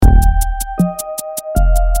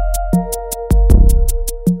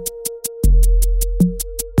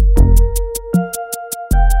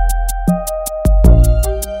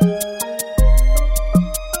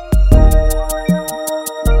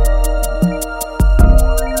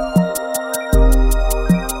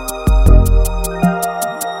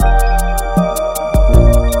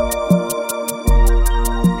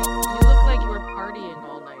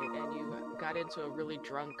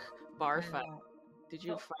Did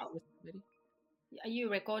you So, fight with somebody? are you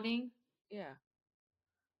recording? Yeah.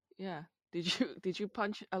 Yeah. Did you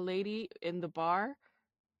punch a lady in the bar?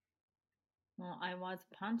 No, I was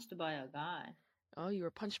punched by a guy. Oh, you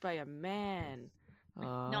were punched by a man.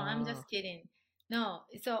 No, I'm Oh. just kidding. No,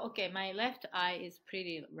 so okay, my left eye is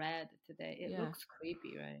pretty red today. It Yeah. looks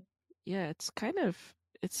creepy, right? Yeah, it's kind of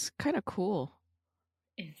cool.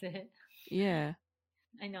 Is it? Yeah.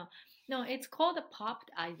 I know. No, it's called a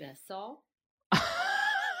popped eye vessel.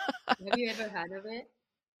 Have you ever heard of it?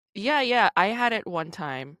 Yeah, yeah, I had it one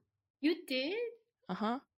time. You did?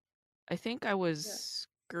 Uh-huh. I think I was Yeah.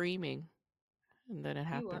 screaming and then it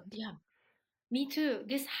You were, happened. yeah. Me too.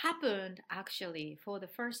 This happened actually for the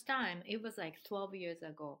first time. It was like 12 years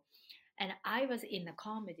ago. And I was in a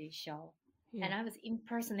comedy show Yeah. and I was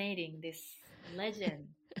impersonating this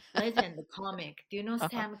legend, legend comic. Do you know Uh-huh.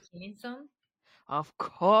 Sam Kinison? Of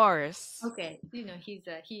course. Okay,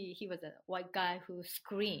 he was a white guy who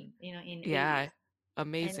screamed, in Yeah. 80s.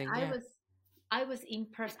 And Amazing. I Yeah. was I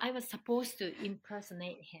was supposed to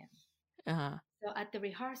impersonate him. Uh-huh. So at the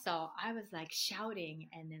rehearsal, I was like shouting,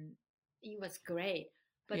 and then it was great.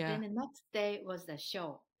 But then Yeah. the next day was the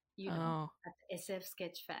show, Oh. at the SF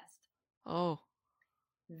Sketch Fest. Oh.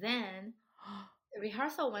 Then the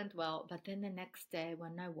rehearsal went well, but then the next day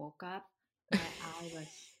when I woke up, my eye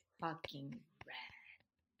was fucking red.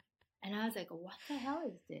 And I was like, what the hell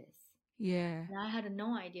is this? Yeah. And I had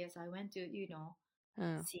no idea. So I went to,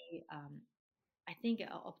 Oh. see, I think an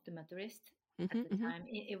optometrist at Mhm. the Mhm. time.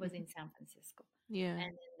 It was Mhm. in San Francisco. Yeah. And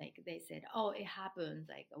then like they said, oh, it happens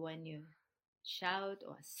like when you shout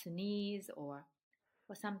or sneeze or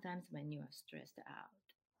sometimes when you are stressed out.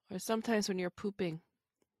 Or sometimes when you're pooping.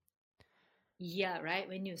 Yeah, right.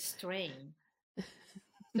 When you strain.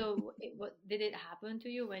 So what did it happen to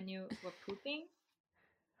you when you were pooping?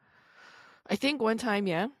 I think one time,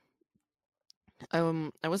 yeah,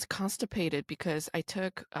 I was constipated because I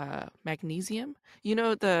took magnesium.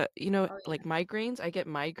 Oh Like migraines, I get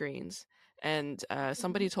migraines. And yeah.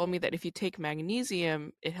 somebody told me that if you take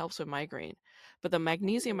magnesium, it helps with migraine. But the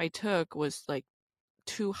magnesium Oh, I took was like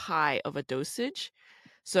too high of a dosage.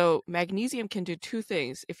 So magnesium can do two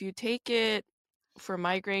things. If you take it for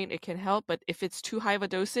migraine, it can help, but if it's too high of a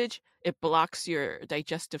dosage, it blocks your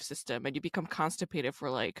digestive system and you become constipated for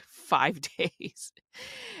like 5 days.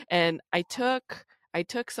 And I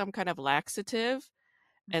took some kind of laxative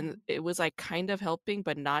and mhm, it was like kind of helping,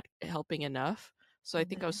 but not helping enough. So I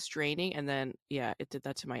think I was mhm. straining and then yeah, it did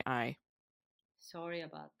that to my eye. Sorry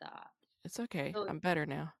about that. It's okay. So I'm better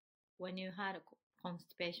now. when you had a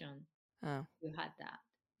constipation, Oh. you had that.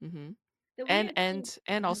 Mm-hmm. The And weird thing, and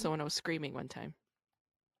and mhm, also when I was screaming one time.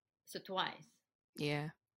 so twice,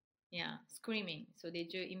 Yeah. yeah, screaming. So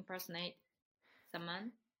did you impersonate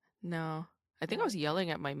someone? No. I think I was No. yelling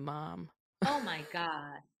at my mom. Oh my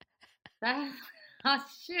God. That, oh,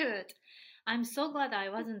 shoot. I'm so glad I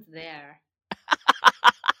wasn't there.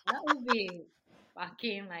 That would be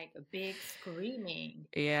fucking like a big screaming.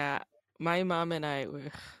 Yeah. My mom and I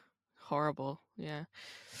were horrible. Yeah.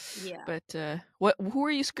 Yeah. But what who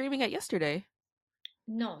were you screaming at yesterday?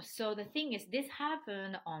 No, so the thing is, this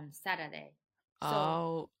happened on Saturday. So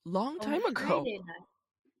Oh, long on time ago. Friday night,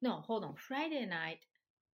 no, hold on. Friday night,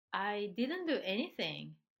 I didn't do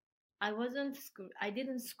anything. I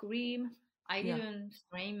didn't scream. I Yeah. didn't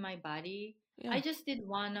strain my body. I Yeah. just did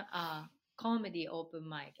one comedy open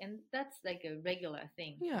mic, and that's like a regular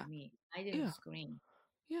thing for Yeah. me. I didn't Yeah. scream.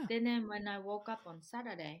 Yeah. Then when I woke up on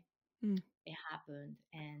Saturday, Mm. it happened,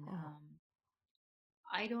 and Oh.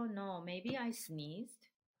 I don't know. Maybe I sneezed.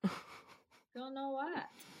 Don't know what.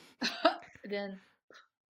 Then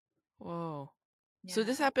Whoa. So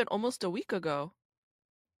this yeah, happened almost a week ago.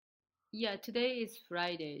 yeah. Today is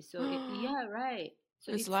Friday, so yeah, right.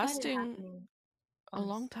 So It's it started lasting happening a on.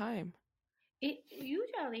 long time. It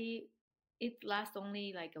usually it lasts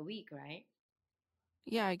only like a week, right?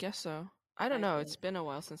 Yeah, I guess so. I don't know. 5 days. It's been a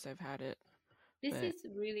while since I've had it, This but is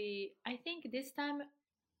really. I think this time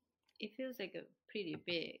it feels like a pretty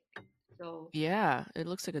big. So yeah, it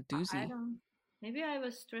looks like a I doozy. don't. Maybe I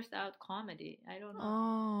was stressed out comedy. I don't know.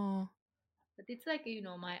 Oh. But it's like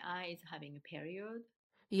my eye is having a period.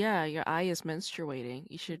 Yeah, your eye is menstruating.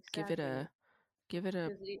 You should Exactly. give it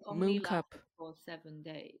a Because it only moon cup. lasted for 7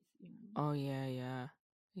 days. Oh yeah, yeah.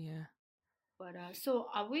 Yeah. But so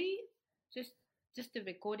are we just just the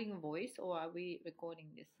recording voice or are we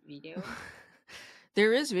recording this video?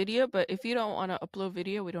 There is video, but if you don't want to upload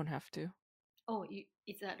video, we don't have to. Oh,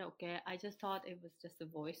 is that okay? I just thought it was just a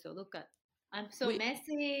voice. So look at, I'm so We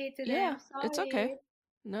messy today. Yeah, I'm it's okay. sorry.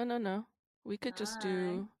 No, no, no. We could just Hi.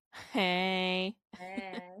 do hey.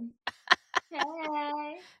 Hey.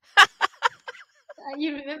 Hey.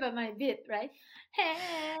 You remember my bit, right?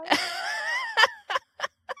 Hey.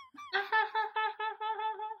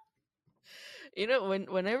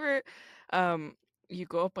 Whenever um you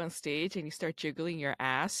go up on stage and you start jiggling your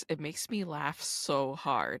ass, it makes me laugh so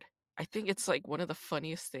hard. I think it's like one of the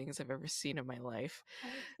funniest things I've ever seen in my life.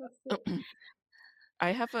 Oh, so sweet.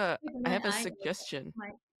 I have a With I my have a eye, suggestion.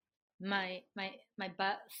 my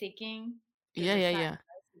butt sticking to Yeah, the yeah, side, yeah.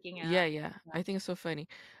 right? Sticking Yeah, out. yeah. Yeah. I think it's so funny.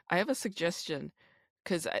 I have a suggestion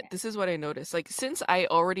because Okay. this is what I noticed. Like, since I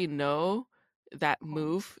already know that Uh-huh.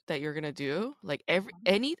 move that you're gonna do, like Uh-huh.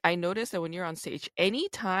 I notice that when you're on stage,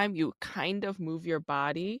 anytime you kind of move your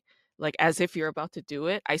body, like as if you're about to do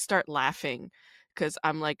it, I start laughing because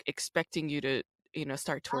I'm like expecting you to,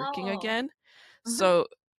 start twerking Oh. again. Uh-huh. So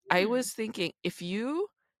I Hmm. was thinking if you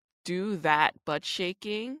do that butt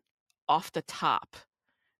shaking off the top,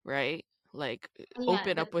 right? Like Yeah,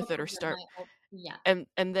 open the up with top it or of the start, my yeah,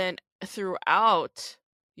 and then throughout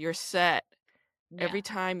your set, yeah. every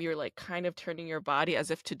time you're like kind of turning your body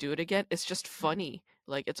as if to do it again, it's just Mhm. funny.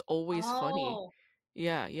 Like it's always funny. Oh.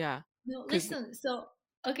 Yeah, yeah. No, Cause listen. So,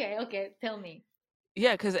 okay, okay, tell me.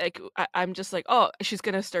 yeah, cause like I'm just like, oh, she's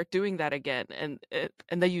gonna start doing that again, and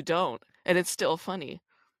then you don't, and it's still funny,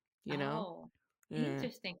 you know? Oh, Yeah.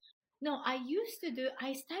 interesting. No,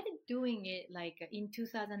 I started doing it like in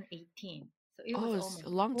 2018. So it was Oh, it's almost a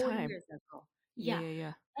long time. 4 years ago. Yeah, Yeah. yeah,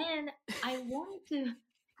 yeah, And I want to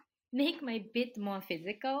make my bit more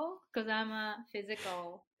physical because I'm a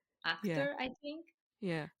physical yeah, actor, I think.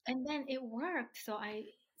 yeah, And then it worked. So I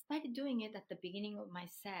started doing it at the beginning of my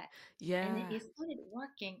set. And yeah, it started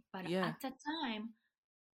working. But yeah, at the time,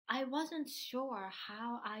 I wasn't sure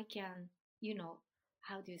how I can, you know,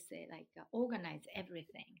 how do you say, like organize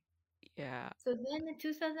everything. yeah. So then in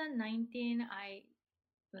 2019, I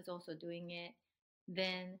was also doing it.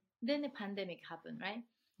 Then the pandemic happened, right?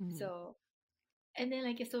 Mhm. So and then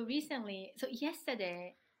like so recently, so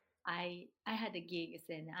yesterday, I had a gig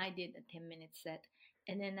and I did a 10-minute set,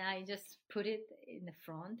 and then I just put it in the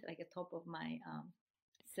front, like the top of my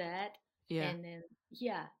set, Yeah, and then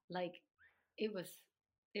yeah, like it was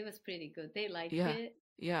it was pretty good. They liked yeah, it,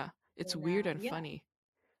 yeah. It's and weird and yeah. funny.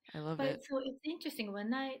 I love it. But so it's interesting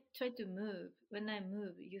when I try to move. When I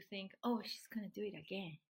move, you think, oh, she's gonna do it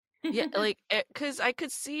again. Yeah, like, cause I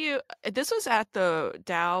could see you. This was at the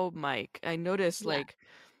Dow mic. I noticed Yeah.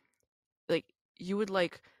 like you would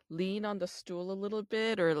like lean on the stool a little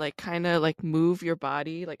bit, or like kind of like move your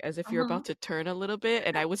body, like as if you're Uh-huh. about to turn a little bit,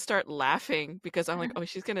 and I would start laughing because I'm like, oh,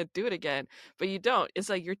 she's gonna do it again, but you don't. It's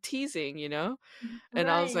like you're teasing, you know? And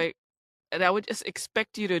I was Right. like, and I would just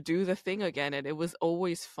expect you to do the thing again, and it was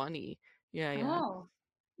always funny. Yeah, yeah, Oh,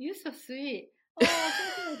 you're so sweet. Oh,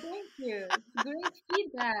 thank you, thank you. It's great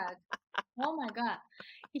feedback. Oh my God.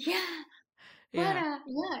 Yeah, but yeah.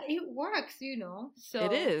 yeah, it works.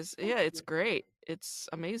 It So is. thank Yeah, it's you. great. It's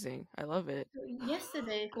amazing. I love it. So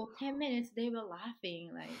yesterday for 10 minutes they were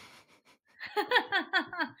laughing like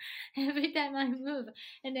every time I move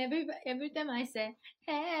and every time I say,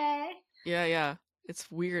 "Hey." Yeah, yeah. It's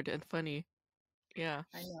weird and funny. Yeah.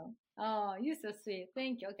 I know. Oh, you're so sweet.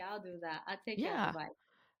 Thank you. Okay, I'll do that. I'll take your Yeah, advice.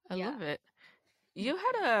 I Yeah. love it. You Thank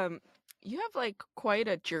had you. you have like quite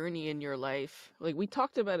a journey in your life. Like we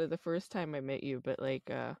talked about it the first time I met you, but like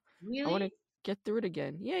I want to Really? get through it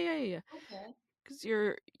again. Yeah, yeah, yeah, yeah. Okay. 'Cause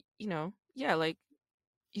you're, yeah, like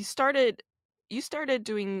you started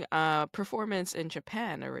doing performance in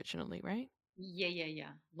Japan originally, right? Yeah, yeah,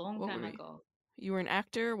 yeah. Long What time were you? ago. You were an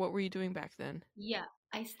actor. What were you doing back then? Yeah,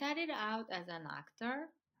 I started out as an actor.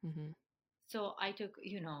 Hmm. So I took,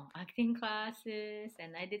 acting classes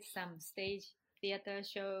and I did some stage theater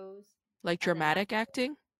shows Like as an dramatic actor.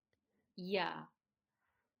 acting? Yeah,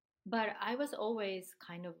 but I was always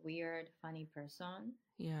kind of weird, funny person.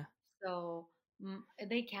 Yeah. So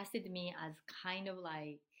they casted me as kind of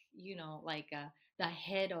like, like the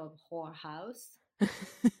head of whorehouse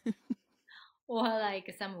or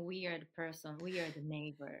like some weird person, weird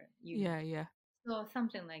neighbor. Yeah, yeah. So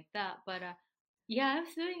something like that. But yeah, I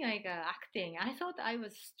was doing like acting. I thought I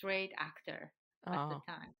was straight actor at the Oh,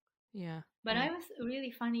 time. yeah, But yeah. I was a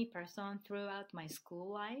really funny person throughout my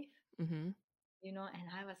school life, Mhm. and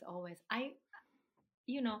I was always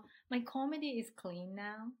you know, my comedy is clean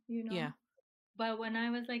now. Yeah. But when I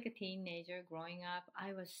was like a teenager growing up,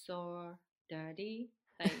 I was so dirty.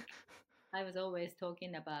 Like I was always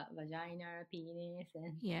talking about vagina, penis,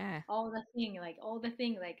 and Yeah. all the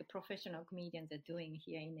thing like professional comedians are doing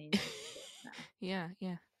here in the United States now. Yeah,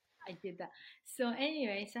 yeah. I did that. So,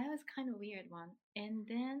 anyways, that was kind of weird one. And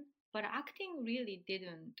then, but acting really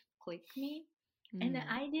didn't click me. And then Mm.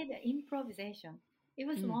 I did improvisation. It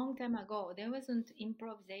was a Mm. long time ago. There wasn't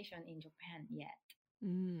improvisation in Japan yet.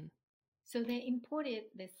 Mm. So they imported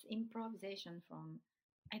this improvisation from,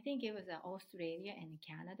 I think it was Australia and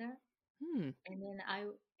Canada. Mm. And then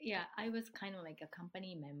yeah, I was kind of like a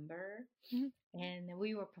company member, Mm. and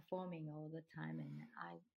we were performing all the time. And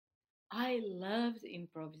I loved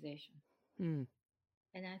improvisation, Mm.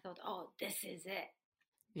 and I thought, oh, this is it.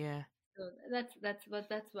 Yeah. So that's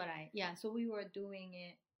what I yeah. So we were doing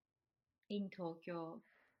it in Tokyo,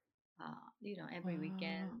 every Wow.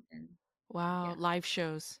 weekend, and Wow. yeah, Live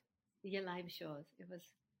shows. yeah, live shows.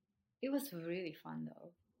 It was really fun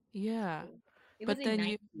though. Yeah. So it was But in then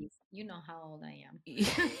you, 90s. You know how old I am.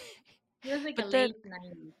 yeah. It was like a But then, late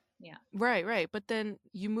 90s. Yeah. right, right. But then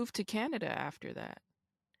you moved to Canada after that.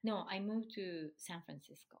 No, I moved to San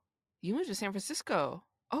Francisco. You moved to San Francisco.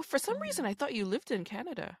 Oh, for some reason, Mhm. I thought you lived in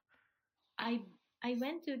Canada. I I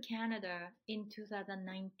went to Canada in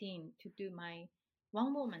 2019 to do my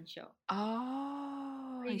one woman show,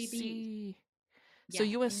 Oh, I Pretty Bees. see. So Yeah,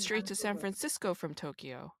 you went in straight to San Vancouver. Francisco from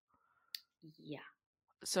Tokyo. Yeah.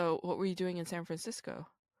 So what were you doing in San Francisco?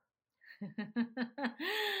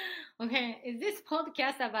 Okay, is this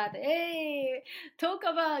podcast about hey, talk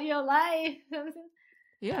about your life, something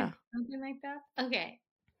Yeah. like that? Okay,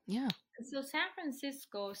 Yeah. so San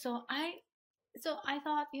Francisco. So I thought,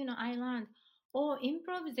 I learned, oh,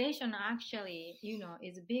 improvisation actually,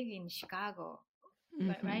 is big in Chicago,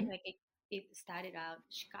 right? Mm-hmm. Like it started out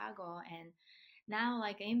Chicago, and now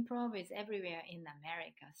like improv is everywhere in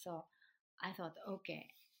America. So I thought, okay,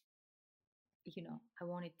 I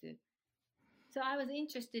wanted to. So I was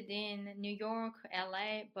interested in New York,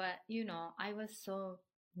 LA, but I was so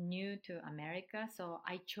new to America, so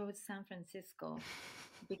I chose San Francisco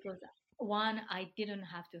because one, I didn't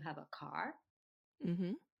have to have a car,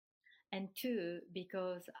 Mm-hmm. and two,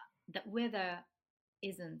 because the weather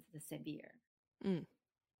isn't the severe. Mm.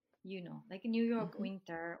 Like New York Mm-hmm.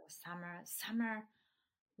 winter or summer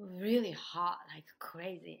really hot like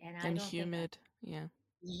crazy, and I And don't think humid. Yeah.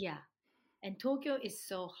 yeah. And Tokyo is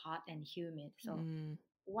so hot and humid, so Mm.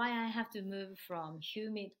 why I have to move from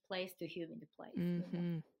humid place to humid place.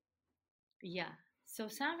 Mm-hmm. Yeah. So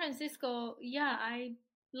San Francisco, yeah, I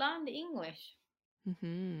learned English.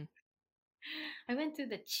 Mm-hmm. I went to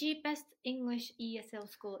the cheapest English ESL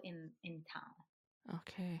school in town.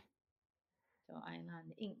 Okay. So I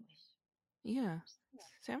learned English. Yeah.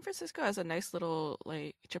 San Francisco has a nice little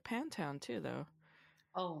like Japantown too, though.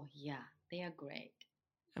 Oh yeah, they are great.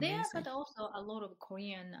 There, Amazing. but also a lot of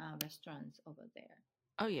Korean restaurants over there.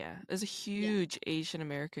 Oh yeah, there's a Yeah, huge Asian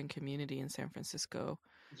American community in San Francisco.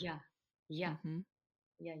 yeah, yeah, Mm-hmm.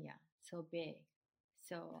 yeah. So big.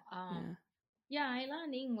 So Yeah. yeah, I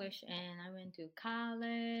learned English and I went to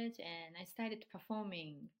college and I started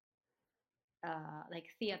performing like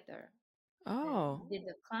theater. Oh, Did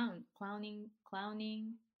the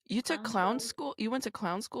you took clown clown show. school? You went to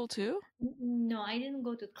clown school too? No, I didn't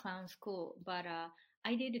go to clown school, but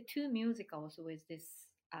I did two musicals with this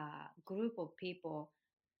group of people.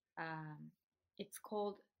 Um, it's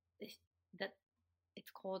called it's- that it's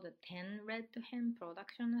called a Ten Red to Him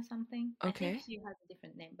production or something. I think Okay. she has a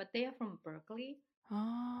different name, but they are from Berkeley.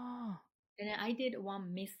 Oh, And I did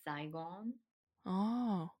one Miss Saigon.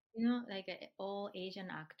 oh, Like all Asian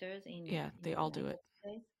actors in yeah. in They the all do it. United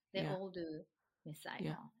States, they Yeah, all do Miss yeah,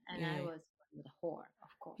 Saigon, and I yeah, was the whore,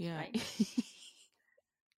 of course, yeah. right?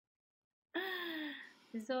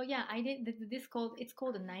 So yeah, I did it's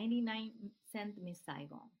called the 99 Cent Miss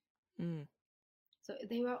Saigon. Mm, So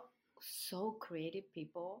they were so creative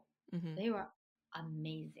people. mm-hmm. They were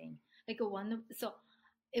amazing. Like so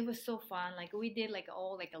it was so fun. Like we did like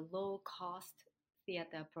all like a low cost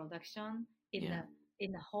theater production in Yeah.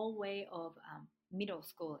 the hallway of middle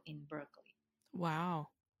school in Berkeley. Wow.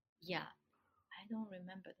 Yeah, I don't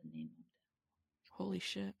remember the name of Holy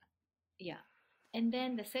shit. yeah. And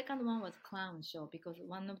then the second one was clown show because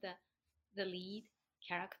one of the lead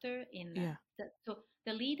character in Yeah.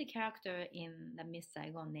 the lead character in the Miss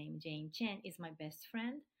Saigon named Jane Chen is my best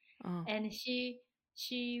friend, Oh, and she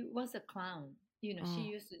was a clown. She oh,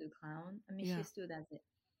 used to do clown. I mean, she yeah. still does it.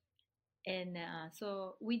 And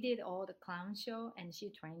so we did all the clown show, and she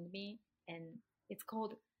trained me, and it's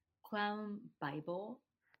called Clown Bible.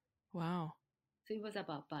 Wow. So it was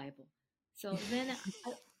about Bible. So then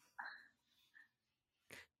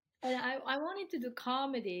I wanted to do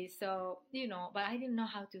comedy, so but I didn't know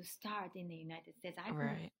how to start in the United States. I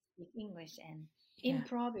couldn't Right. speak English, and Yeah.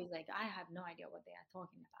 improv is like I have no idea what they are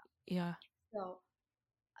talking about. Yeah.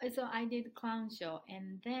 So I did clown show,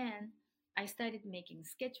 and then I started making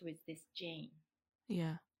sketch with this Jane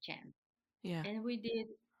Yeah. Chen, Yeah. and we did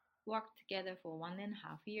work together for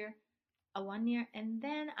 1.5 year, 1 year, and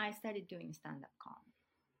then I started doing stand up comedy.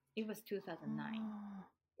 It was 2009. Oh.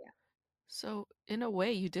 Yeah. So, in a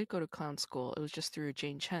way, you did go to clown school. It was just through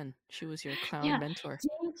Jane Chen. She was your clown Yeah, mentor.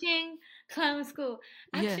 teaching clown school.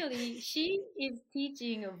 Yeah. Actually, she is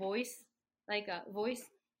teaching a voice, like a voice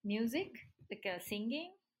music, like a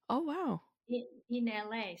singing Oh, wow. in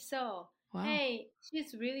LA. So, Wow. hey,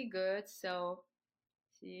 she's really good. So,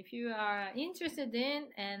 if you are interested in,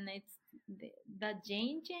 and it's the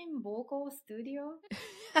Jane Jane Vocal Studio,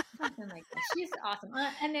 something like that. She's awesome.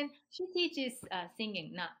 And then she teaches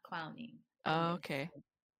singing, not clowning in Oh, this. okay.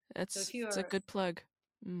 So if It's a you're, good plug.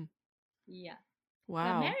 Mm. yeah. But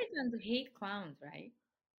Wow. Americans hate clowns, right?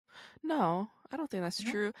 No, I don't think that's No?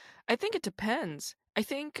 true. I think it depends. I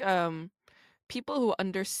think people who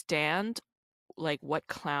understand like what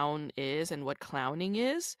clown is and what clowning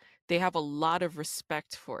is, they have a lot of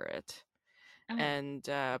respect for it. Oh, And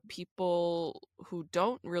people who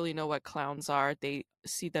don't really know what clowns are, they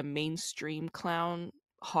see the mainstream clown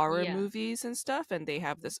horror yeah. movies and stuff, and they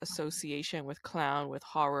have this association with clown, with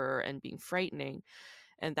horror, and being frightening.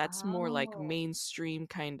 And that's more like Oh, mainstream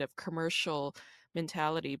kind of commercial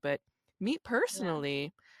mentality. But me yeah.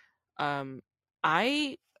 personally, um,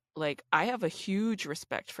 I I have a huge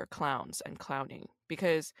respect for clowns and clowning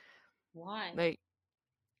because Why? like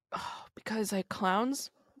because like clowns.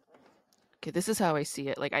 Okay, this is how I see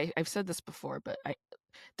it. I've said this before, but I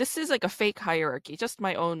this is like a fake hierarchy, just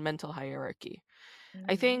my own mental hierarchy.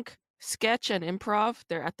 I Mm-hmm. think sketch and improv,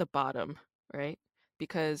 they're at the bottom, right?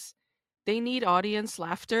 Because they need audience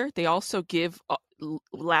laughter. They also give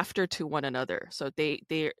laughter to one another. So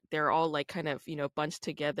they're all like kind of, bunched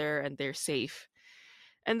together and they're safe.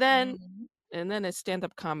 And then Mm-hmm. it's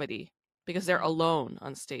stand-up comedy because they're Mm-hmm. alone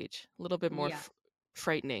on stage. A little bit more Yeah.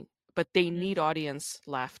 frightening, but they need Mm-hmm. audience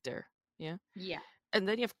laughter. Yeah. Yeah. And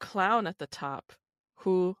then you have clown at the top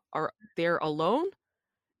who are they're alone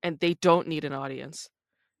and they don't need an audience.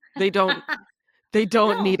 They don't they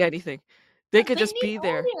don't No, need anything. They no, could they just need be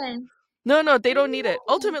there. audience. No, no, they They don't need need it. audience.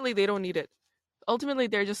 Ultimately, they don't need it. Ultimately,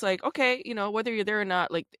 they're just like, okay, whether you're there or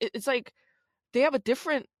not, like it's like they have a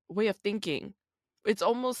different way of thinking. It's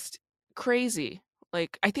almost crazy.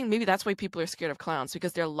 Like I think maybe that's why people are scared of clowns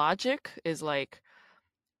because their logic is like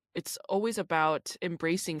it's always about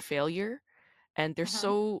embracing failure and they're Uh-huh.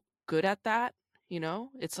 so good at that.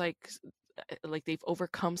 It's like they've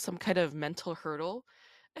overcome some kind of mental hurdle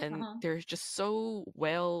and Uh-huh. they're just so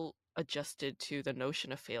well adjusted to the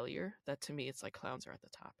notion of failure that to me it's like clowns are at the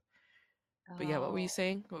top. But yeah, what were you Oh,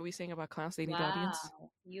 saying? What were you saying about clowns? They need audience? wow.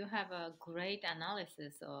 You have a great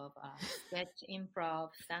analysis of sketch,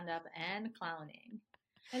 improv, stand-up, and clowning.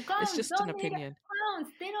 And It's clowns just an don't need opinion.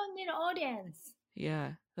 clowns. They don't need audience.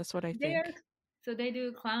 Yeah, that's what I They're think. so they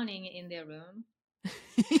do clowning in their room.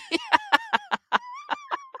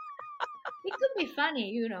 It could be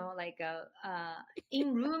funny, like a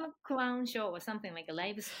in-room clown show or something like a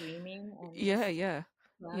live streaming and Yeah, yeah,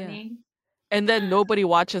 yeah. clowning. And then nobody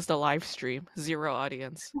watches the live stream. Zero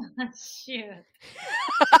audience. Shoot,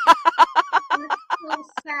 that's so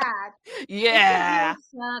sad. It could be a Yeah,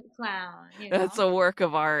 sad clown, that's a work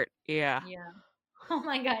of art. Yeah, Yeah. Oh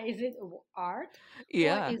my God, is it art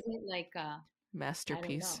or yeah, is it like I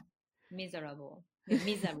don't masterpiece. know, miserable,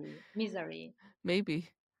 misery? Maybe,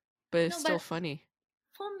 but it's No, still but funny.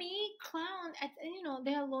 for me, clown,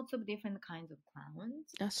 there are lots of different kinds of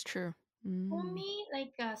clowns. That's true. For Mm. me,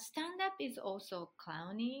 like stand up is also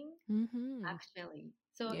clowning, Mm-hmm. actually.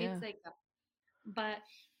 So it's Yeah. like, but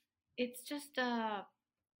it's just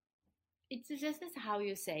it's just as how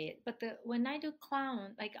you say it. But when I do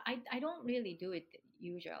clown, like I don't really do it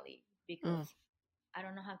usually Mm. because I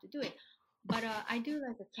don't know how to do it. But I do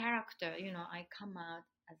like a character, I come out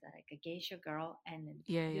as like a geisha girl and then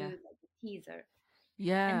Yeah, do yeah. like a teaser.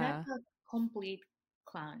 And that's Yeah. a complete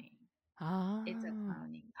clowning. It's a Ah.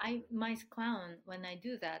 clowning. My clown, when I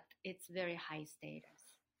do that, it's very high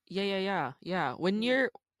status. Yeah, yeah, yeah. Yeah. Yeah.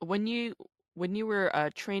 When you when you were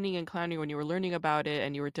training in clowning, when you were learning about it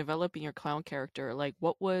and you were developing your clown character,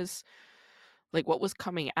 what was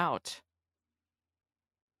coming out?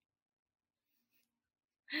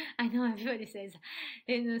 I know everybody says,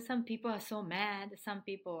 some people are so mad, some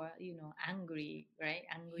people are, angry, right?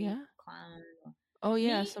 Angry Yeah. clown. Oh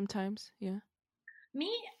yeah, Me, sometimes. Yeah. Me,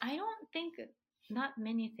 I don't think not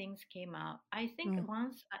many things came out. I think Mm.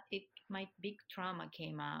 once my big trauma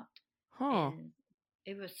came out, Huh. and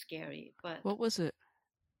it was scary. But What was it?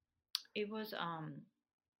 it was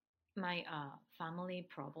my family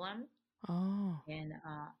problem, Oh. and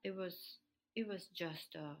it was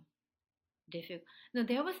just difficult. No,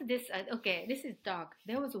 there was this. Okay, this is dark.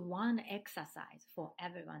 There was one exercise for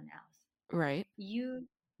everyone else. Right. You,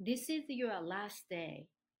 this is your last day.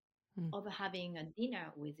 Mm. of having a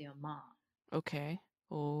dinner with your mom. Okay.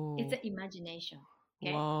 It's Oh. an imagination,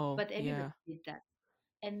 okay? Whoa. But everybody Yeah. did that.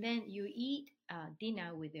 And then you eat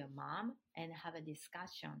dinner with your mom and have a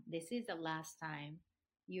discussion. This is the last time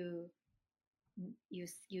you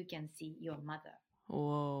you can see your mother.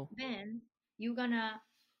 Whoa. Then you're gonna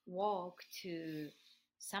walk to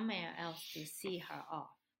somewhere else to see her off,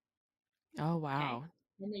 Oh okay? wow.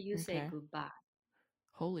 And then you say Okay. goodbye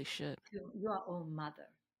Holy shit. to your own mother.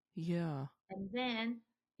 Yeah. And then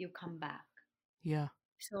you come back. Yeah.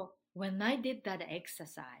 So when I did that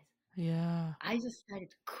exercise, Yeah. I just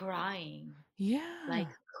started crying like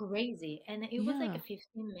Yeah. crazy. And it was like a Yeah.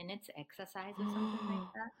 15 minutes exercise or something like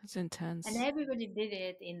Oh, that. it's And intense. everybody did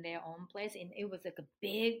it in their own place. And it was like a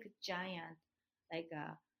big, giant, like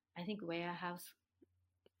I think warehouse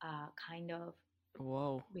kind of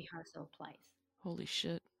Whoa. rehearsal place. Holy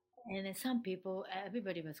shit. And then some people,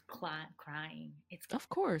 everybody was crying. It's Of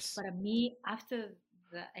course. but me after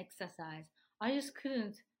the exercise, I just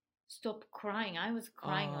couldn't stop crying. I was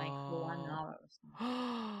crying like for 1 hour Oh. or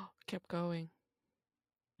something. Kept going.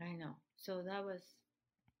 I know. So that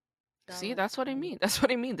See, was that's what I kind mean. That's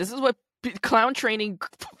what I mean. This is what clown training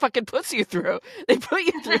fucking puts you through. They put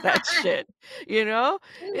you through that of shit. You know?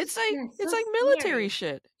 it was It's like yeah, it's so like military scary.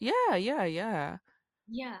 shit. Yeah, yeah, yeah.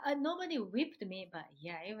 Yeah, nobody whipped me, but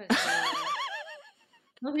yeah, it was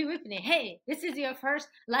nobody whipped me. Hey, this is your first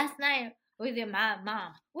last night with your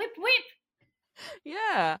mom. Whip, whip.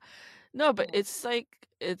 Yeah. No, but Yeah, it's like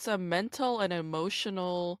it's a mental and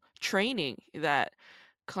emotional training that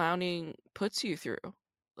clowning puts you through.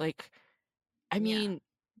 Like, I yeah. mean,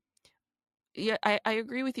 yeah, I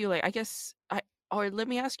agree with you. Like, I guess I or let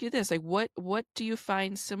me ask you this. Like, what do you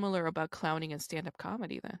find similar about clowning and stand-up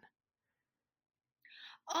comedy then?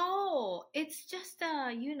 Oh, it's just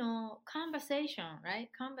conversation, right?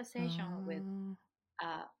 Conversation with Uh,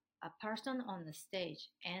 uh, a person on the stage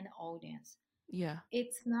and audience. yeah.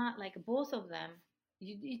 It's not like both of them.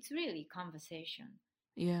 It's really conversation,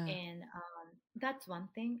 Yeah. and that's one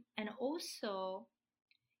thing. And also,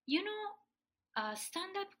 you know,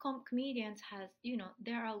 stand-up comedians has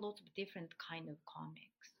there are lots of different kind of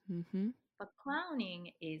comics, Mhm. but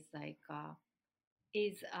clowning is like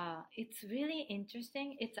it's really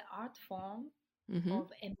interesting. It's an art form Mhm.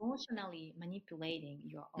 of emotionally manipulating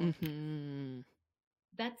your audience. Mhm.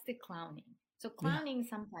 That's the clowning. So Yeah. clowning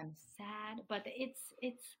sometimes sad, but it's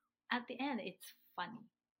at the end it's funny.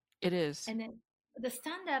 It is. And then the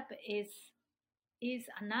stand up is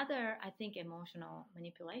another I think emotional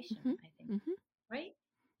manipulation, Mhm. I think, Mhm. right?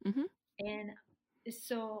 Mhm. And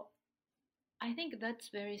so I think that's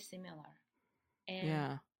very similar. And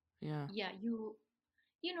Yeah. Yeah. yeah,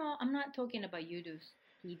 I'm not talking about you do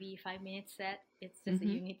TV 5 minute set. It's just that Mhm.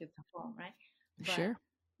 you need to perform, right? But Sure.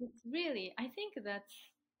 it's really I think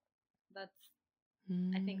that's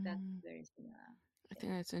I think that's Mm. very similar I thing.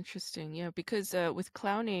 think that's interesting. Yeah, because with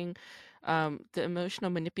clowning, the emotional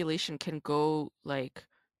manipulation can go like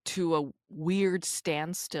to a weird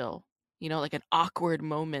standstill, like an awkward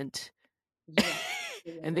moment, Yes. and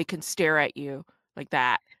Yes. they can stare at you like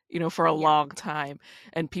that, for a Yeah. long time,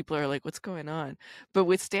 and people are like, "What's going on?" But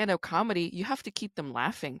with stand-up comedy, you have to keep them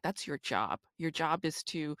laughing. That's your job. Your job is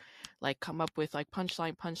to like come up with like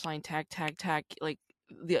punchline, punchline, tag, tag, tag. Like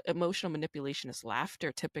the emotional manipulation is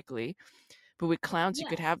laughter typically, but with clowns, you Yeah.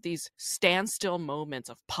 could have these standstill moments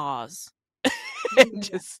of pause Yeah. and Yeah.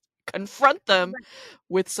 Yeah. just confront them Right.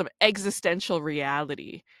 with some existential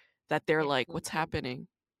reality that they're Yes. like, Yes. what's Yes. happening?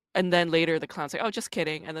 And then later the clown's like, oh, just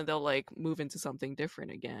kidding. And then they'll like move into something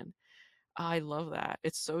different again. I love that.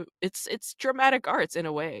 It's dramatic arts in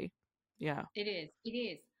a way. Yeah. It is. It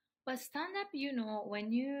is. But stand up,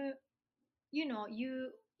 when you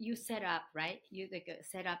set up, right? You like a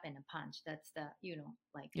set up and a punch. That's the,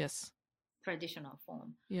 like Yes. traditional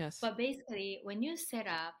form. Yes. But basically, when you set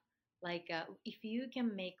up, like if you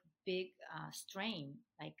can make big strain,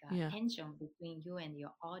 like Yeah. tension between you and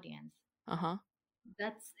your audience, Uh-huh.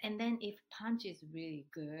 that's and then if punch is really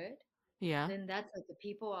good, Yeah. then that's like the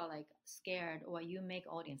people are like scared or you make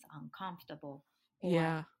audience uncomfortable or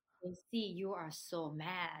Yeah. they see you are so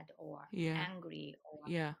mad or Yeah. angry or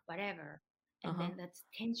Yeah. whatever, and Uh-huh. then that's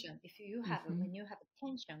tension if you have Mm-hmm. when you have a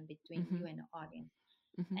tension between Mm-hmm. you and the audience,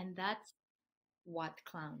 Mm-hmm. and that's what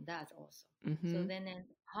clown does also. So Mm-hmm. then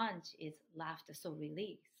punch is laughter, so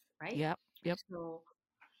release, right? Yep. Yep. So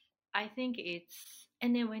I think it's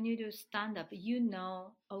and then when you do stand up,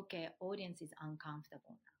 okay, audience is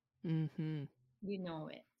uncomfortable now. Mm-hmm. You know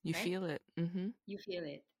it, You right? feel it. Mm-hmm. You feel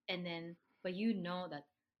it, and then but you know that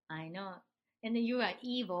I know, and then you are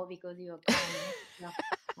evil because you're clowning. So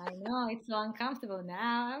I know it's so uncomfortable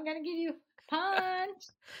now. I'm gonna give you Punch.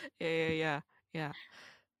 Yeah, yeah, yeah, yeah.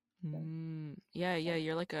 So, Yeah, yeah. yeah,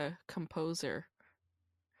 You're like a composer.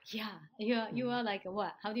 yeah. You Mm. are like a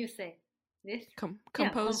what? How do you say this? Yeah,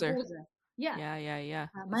 Composer. composer. Yeah, Yeah, yeah, yeah.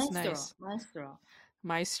 That's maestro, nice. maestro,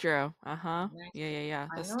 Maestro. Uh-huh. Yeah, maestro. yeah, yeah.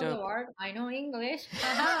 I That's know the dope. word. I know English.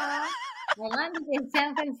 Haha. I landed in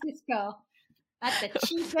San Francisco at the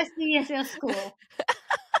cheapest ESL school.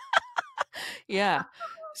 Yeah.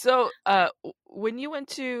 So, when you went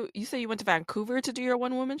to, you say you went to Vancouver to do your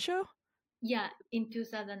one woman show? Yeah, in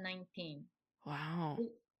 2019. Wow.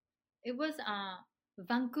 It, it was a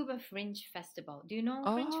Vancouver Fringe Festival. Do you know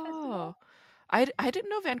Fringe Oh, Festival? I didn't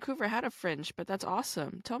know Vancouver had a fringe, but that's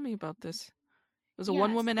awesome. Tell me about this. It was a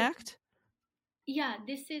one Yes. woman act? Yeah,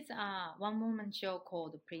 this is a one woman show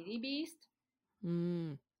called Pretty Beast.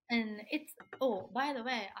 Mm, And it's, oh, by the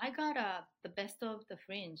way, I got the best of the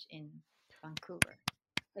fringe in Vancouver.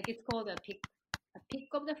 Like it's called a pick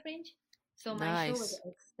of the fringe. So my show was nice.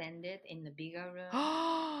 extended in the bigger room,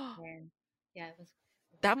 that and yeah, it was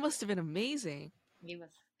must cool. have been amazing. It was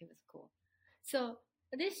cool. So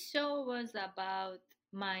this show was about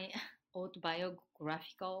my autobiography.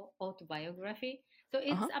 So it's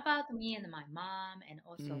Uh-huh. about me and my mom, and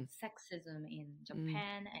also Mm, sexism in mm,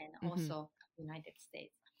 Japan and mm-hmm, also United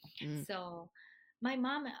States. mm. So my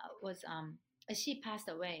mom was she passed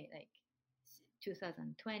away like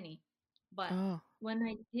 2020, but Oh, when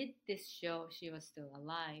I did this show, she was still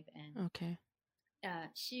alive, and okay.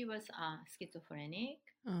 she was schizophrenic.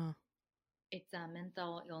 Oh, It's a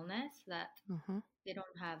mental illness that uh-huh. they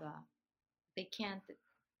don't have a they can't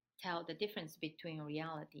tell the difference between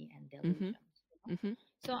reality and Mm-hmm, delusions, you know? mm-hmm,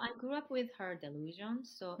 So I grew up with her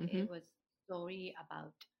delusions, so mm-hmm, it was story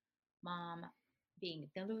about mom being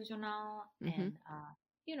delusional, mm-hmm, and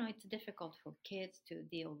it's difficult for kids to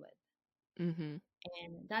deal with. mm-hmm.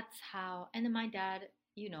 And that's how, and my dad,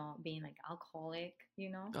 being like alcoholic,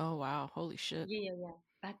 Oh, wow. Holy shit. yeah, yeah, yeah,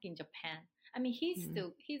 back in Japan. I mean, he's Mm,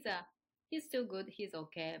 still he's still good, he's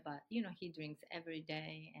okay, but he drinks every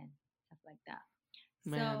day and stuff like that. man.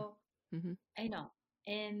 So Mm-hmm, I know.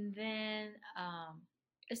 And then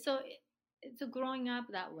so so growing up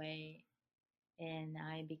that way, and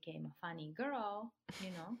I became a funny girl,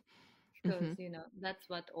 mm-hmm. because that's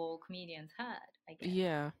what all comedians had, I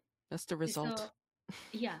Yeah, that's the guess. So result.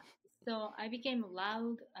 yeah, so I became a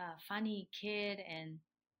loud, funny kid, and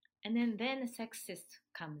then sexist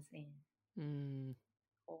comes in Mm,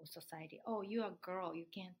 whole society. Oh, you're a girl, you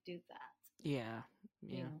can't do that, yeah, you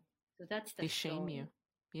yeah. know. So that's the They shame story. you.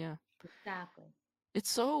 Yeah. Exactly. It's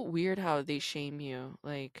so weird how they shame you.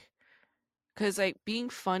 Like, because like being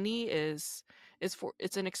funny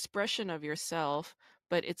it's an expression of yourself,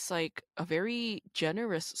 but it's like a very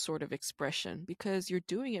generous sort of expression because you're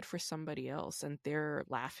doing it for somebody else and they're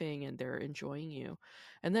laughing and they're enjoying you.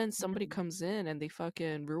 And then somebody Mhm. comes in and they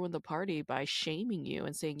fucking ruin the party by shaming you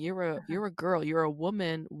and saying you're a girl, you're a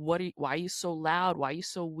woman, why are you so loud? Why are you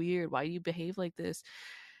so weird? Why do you behave like this?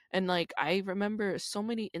 And like I remember so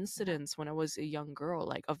many Uh-huh. incidents when I was a young girl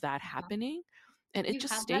like of that Uh-huh. happening, and it You just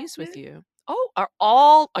have that stays with too? you.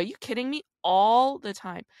 Oh, are you kidding me? All the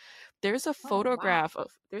time. Oh, wow.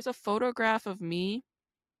 There's a photograph of me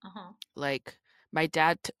Uh-huh. like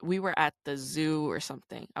we were at the zoo or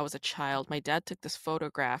something. I was a child. My dad took this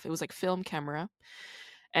photograph. It was like film camera,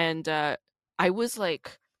 and I was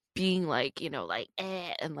like being like like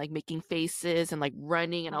and like making faces and like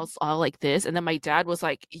running, and I Uh-huh. was all like this, and then my dad was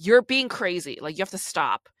like, you're being crazy, like you have to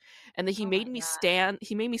stop. And then Oh my God.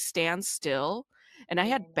 he made me stand still, and Yeah,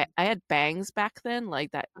 I know. I had bangs back then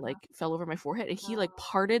like that Uh-huh. like fell over my forehead, and he like Uh,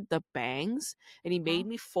 parted the bangs, and he uh-huh. made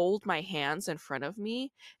me fold my hands in front of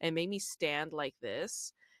me and made me stand like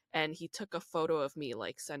this, and he took a photo of me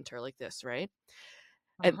like center like this, right?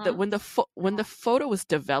 And Uh-huh. when the photo was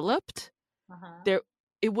developed, Uh-huh. there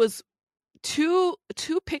it was two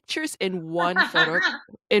pictures in one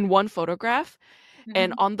photograph, and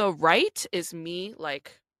Mm-hmm. on the right is me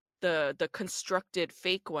like the constructed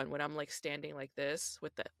fake one when I'm like standing like this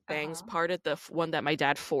with the bangs Uh-huh. parted, one that my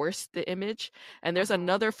dad forced the image. And there's Uh-huh.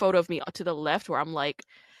 another photo of me to the left where I'm like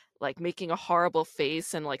making a horrible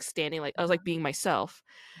face and like standing like I was like Uh-huh. being myself.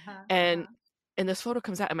 Uh-huh. and Uh-huh. and this photo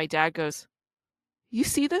comes out and my dad goes, you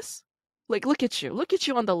see this? Like, look at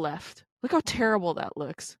you on the left. Look how Uh-huh. terrible that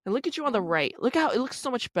looks. And look at you on the Uh-huh. right. Look how it looks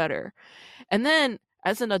so much better. And then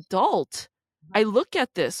as an adult, I look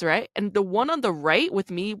at this, right? And the one on the right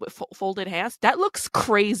with me with folded hands, that looks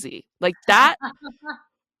crazy. Like, that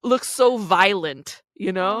looks so violent,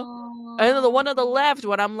 you know? And then the one on the Oh, left,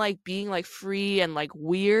 when I'm like being like free and like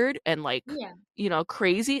weird and like, yeah.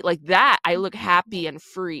 crazy, like that, I look Yeah. happy and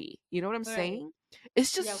free. You know what I'm Right. saying?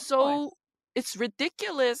 It's Yeah, of just course. so. it's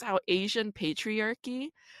ridiculous how Asian patriarchy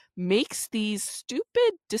makes these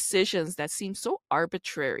stupid decisions that seem so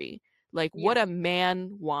arbitrary, like what Yeah, a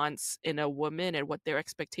man wants in a woman and what their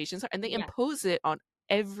expectations are, and they yeah, impose it on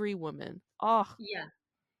every woman. Oh, yeah.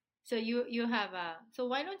 So you have a so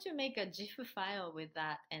why don't you make a GIF file with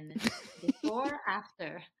that and before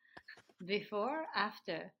after before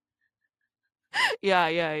after. yeah,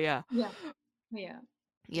 yeah, yeah. Yeah, yeah.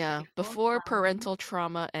 Yeah, Before before clowning. parental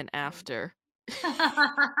trauma and Yeah. after.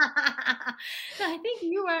 So I think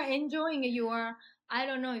you are enjoying your, I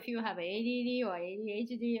don't know if you have ADD or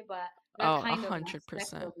ADHD, but that Oh, a kind of hundred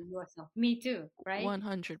aspect of percent. yourself. Me too, right?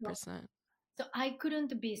 So 100%. so I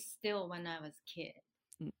couldn't be still when I was kid.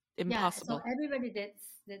 Yeah, so Impossible. everybody did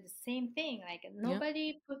the same thing. Like Yep.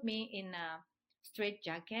 nobody put me in a straight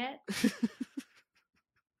jacket,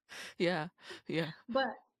 Yeah. Yeah. but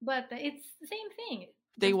it's the same thing.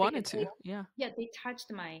 They Just because wanted to. Yeah. yeah, they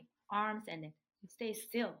touched my arms and then stay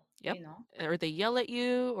still, Yep. you know. Or they yell at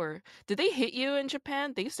you, or did they hit you in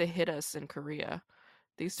Japan? They used to hit us in Korea.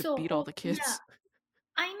 They used to So beat all oh the yeah, kids.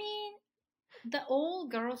 I mean the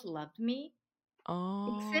old girls loved me,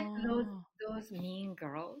 except Oh. those mean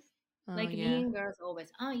girls. Oh Like yeah. mean girls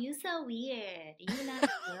always, oh, you so weird. You're not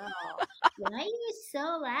a girl. Why are you so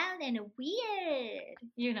loud and weird?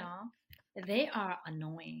 You know, they are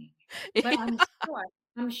annoying. But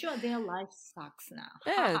I'm sure their life sucks now.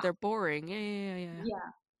 Yeah, Haha. they're boring. Yeah, yeah, yeah, yeah.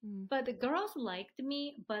 Yeah. Mm. But the girls liked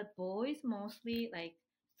me, but boys mostly, like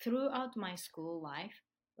throughout my school life,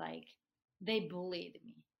 like they bullied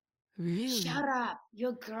me. Shut Really? up,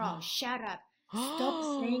 you're a girl. Shut up. Stop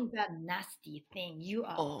saying that nasty thing. You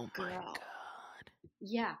are Oh a my girl. god.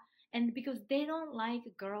 Yeah. And because they don't like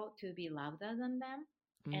a girl to be louder than them,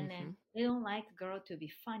 and then Mhm. they don't like a girl to be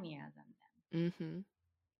funnier than them, Mhm.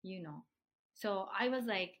 you know. So I was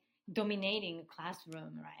like dominating the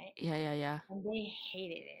classroom, right? Yeah, yeah, yeah. And they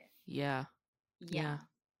hated it. Yeah. Yeah. Yeah.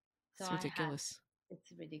 So It's I had, ridiculous.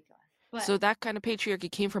 it's ridiculous. But So that kind of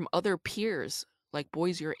patriarchy came from other peers, like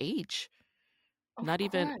boys your age, of not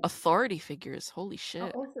even course, authority figures. Holy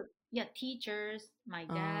shit. also, yeah, teachers, my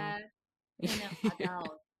Uh, dad, and then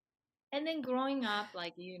adults. And then growing up,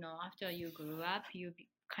 like, after you grew up, you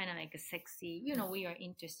kind of like a sexy, we are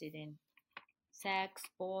interested in sex,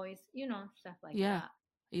 boys, stuff like yeah. that.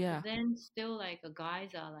 But Yeah. then still, like,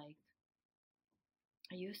 guys are like,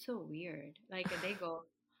 you're so weird. Like, they go,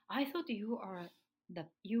 I thought you are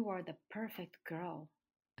the perfect girl,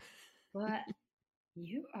 but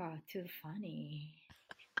you are too funny.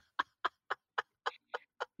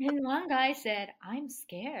 And one guy said, I'm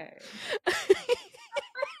scared.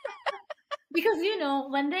 Because,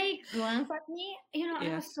 when they glance at me, I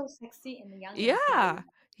yeah. was so sexy and young and pretty. Yeah.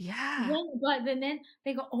 Yeah. But then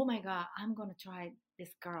they go, oh my God, I'm going to try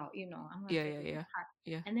this girl, I'm going to Yeah, sleep yeah, with yeah. her.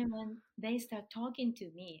 Yeah. And then when they start talking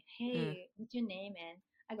to me, Uh. hey, what's your name? And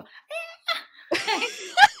I go,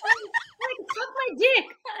 like, suck my dick,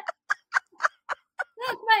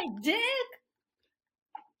 suck my dick.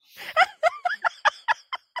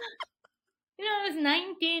 I was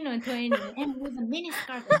 19 or 20, and with a mini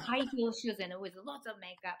skirt and high heel shoes and with lots of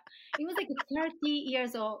makeup. It was like 30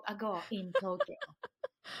 years ago in Tokyo.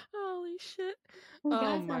 Holy shit. And Oh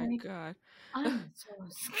guys are my like, god. I'm so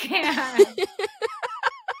scared.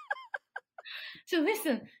 So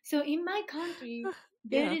listen, so in my country,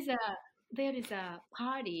 there yeah. is a there is a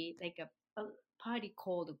party, like a party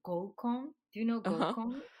called Gokon. Do you know Uh-huh.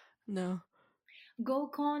 Gokon? No.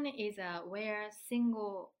 Gokon is where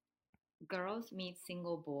single girls meet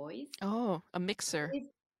single boys. Oh, a mixer. It's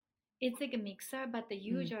it's like a mixer, but Mm.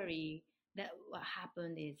 usually that what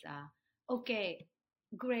happened is okay,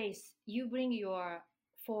 Grace, you bring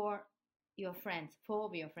four of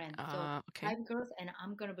your friends. So Okay. five girls, and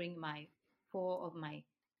I'm gonna bring my four of my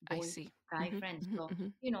I boy see. guy Mhm. friends. Mhm. So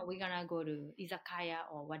Mhm. we're gonna go to izakaya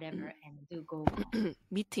or whatever Mm. and do gokon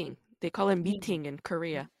meeting. They call it meeting. meeting in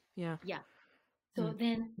Korea. Yeah. Yeah. So Mm.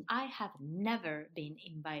 then I have never been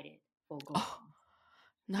invited for Oh, gokon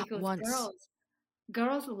not because once.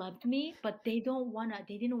 girls loved me, but they didn't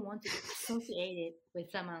want to be associated with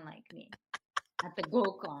someone like me at the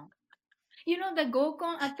gokon. The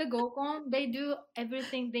gokon at the gokon, they do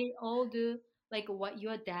everything. They all do like what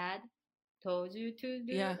your dad told you to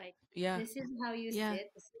do. Yeah. Like, Yeah. this is how you Yeah.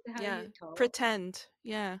 sit. This is how Yeah. you talk. Pretend.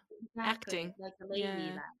 Yeah. Exactly, Acting. like a lady.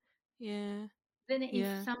 Yeah. Like, Yeah. then if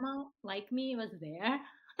Yeah. someone like me was there,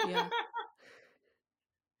 Yeah.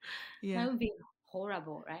 that Yeah. would be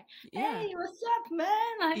horrible, right? Yeah. Hey, what's up,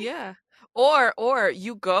 man? Like, Yeah. Or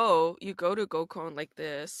you go to Gokon like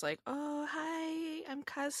this, like, "Oh, hi, I'm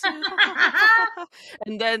Kazu." Ha, ha, ha, ha, ha, ha."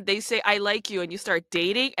 And then they say I like you and you start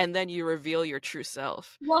dating and then you reveal your true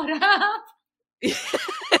self. what up? Yeah,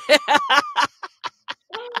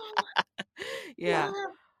 Yeah,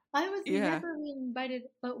 I was yeah, never invited,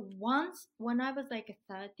 but once when I was like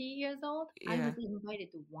 30 years old, I was yeah. invited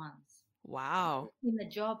once Wow. in a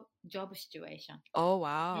job situation, Oh,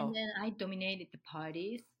 and wow. then I dominated the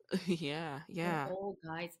parties, Yeah, and yeah. all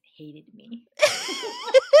guys hated me.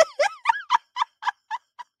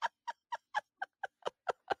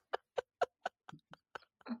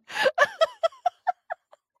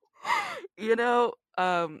 You know,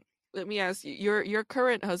 let me ask you, your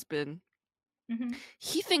current husband, Hmm.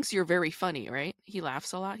 he thinks you're very funny, right? He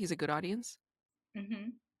laughs a lot. He's a good audience.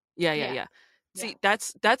 Hmm. Yeah, yeah, Yeah, yeah. yeah. See,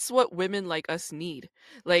 that's what women like us need.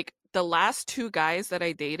 Like the last two guys that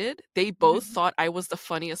I dated, they both Hmm. thought I was the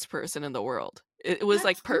funniest person in the world. It was That's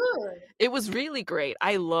like good. it was really great.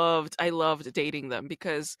 I loved dating them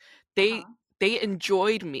because Uh they huh. they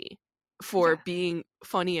enjoyed me for Yeah, being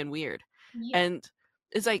funny and weird. yeah, And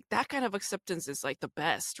it's like that kind of acceptance is like the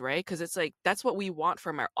best, right? Because it's like that's what we want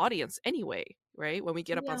from our audience anyway, right? When we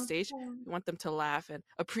get up on yeah. stage, we want them to laugh and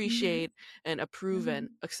Mm-hmm. appreciate and approve and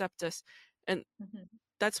Mm-hmm. accept us. And Mm-hmm.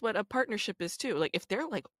 that's what a partnership is too. Like if they're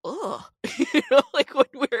like, ugh, like when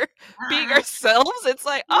we're being Ah, ourselves, it's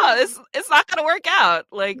like, oh, yeah, it's not gonna work out.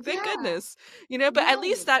 Like, thank yeah, goodness. But at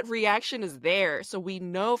least right. that reaction is there. So we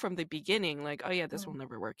know from the beginning, like, oh yeah, this will Mm,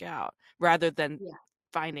 never work out, rather than yeah,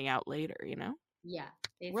 finding out later. yeah.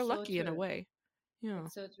 We're It's so lucky in a true. way. Yeah.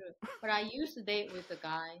 It's so true. But I used to date with a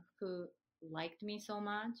guy who liked me so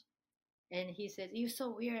much, and he says, "You're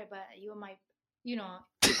so weird, but you're my, you know,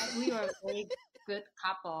 we were a very good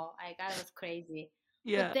couple." Like I was crazy,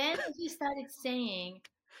 but Yeah. then he started saying,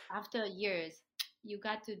 after years, "You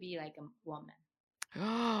got to be like a woman."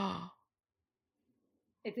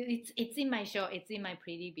 It's in my show. It's in my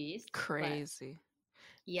Pretty Beast, but Crazy.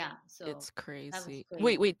 yeah. So It's that was crazy.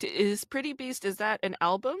 Wait, crazy. wait, is Pretty Beast, is that an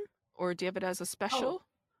album? Or do you have it as a Oh, special?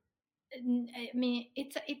 I mean,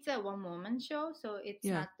 it's a one woman show, so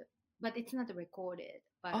it's Yeah. not, but it's not recorded.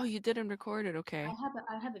 Oh, But you didn't record it. I Okay.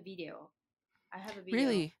 have a video. I have a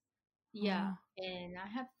video. Really? Yeah, Oh, and I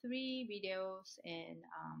have three videos, and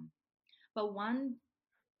but one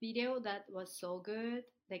video that was so good,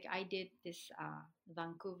 like I did this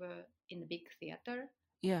Vancouver in the big theater,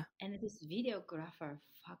 yeah. and this videographer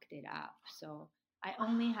fucked it up. So I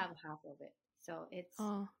only have half of it. So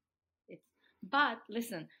Oh. it's but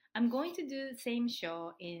listen, I'm going to do the same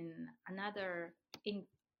show in another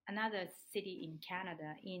city in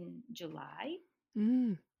Canada in July.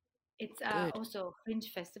 Mm, It's good. also Fringe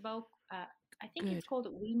Festival. I think it's Good. called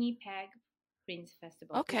Winnipeg Fringe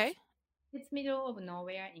Festival. Okay. It's middle of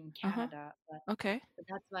nowhere in Uh-huh. Canada, Okay. but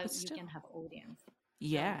that's why But you still. can have audience.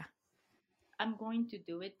 So Yeah. I'm going to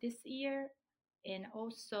do it this year, and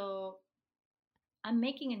also I'm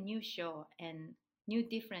making a new show and new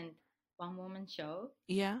different one woman show,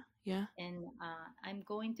 Yeah. Yeah. and I'm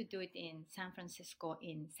going to do it in San Francisco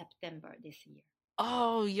in September this year.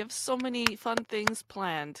 Oh, you have so many fun things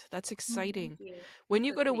planned. That's Thank exciting. you. When You're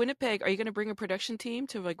you so go to sweet. Winnipeg, are you going to bring a production team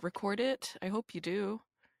to like record it? I hope you do.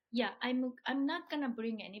 Yeah, I'm not gonna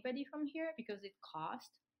bring anybody from here because it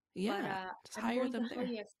costs, but Yeah. Just I'm hire going to them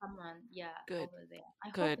there. hire someone, yeah, Good. over there. I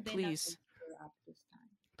hope Good. they're not gonna Please. screw up this time.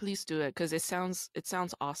 Please do it because it sounds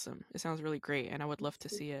awesome. It sounds really great and I would love to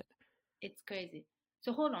It's, see it. it's crazy.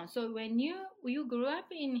 So hold on. So when you grew up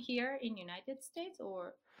in here in United States,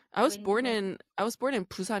 or when I was born in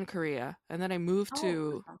Busan, Korea, and then I moved oh,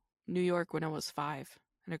 to Kusano. New York when I was 5.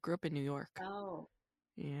 And I grew up in New York. Oh,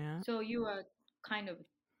 Yeah. so you are kind of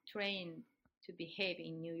trained to behave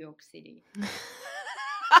in New York City.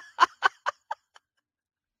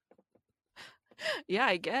 Yeah,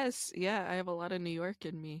 I guess. Yeah, I have a lot of New York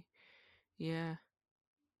in me. Yeah.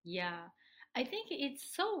 Yeah, I think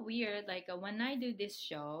it's so weird. Like when I do this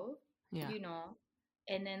show, Yeah.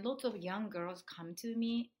 and then lots of young girls come to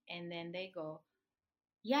me and then they go,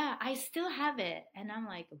 "Yeah, I still have it." And I'm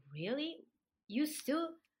like, "Really? You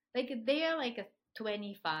still like they are like a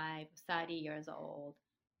 25, 30 years old,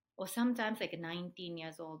 or sometimes like 19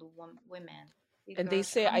 years old women. The And they girls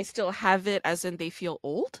say I come. still have it as in they feel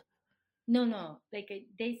old? No, no. Like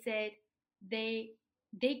they said they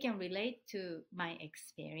they can relate to my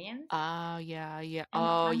experience, Ah, yeah, yeah. and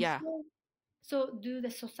Oh, I'm yeah. still. So do the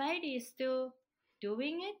society is still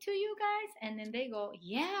doing it to you guys? And then they go,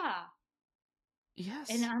 yeah.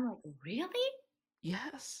 And Yes. I'm like, really?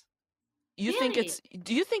 Yes. Really?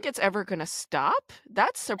 Do you think it's ever gonna stop?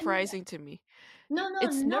 That's And surprising to me. no,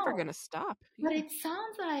 no, It's never no. gonna stop. But Yeah. it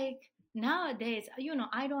sounds like nowadays,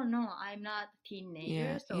 I don't know. I'm not a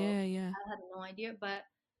Yeah, teenager, so yeah, yeah. I have no idea. But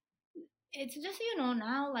it's just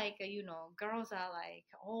now like girls are like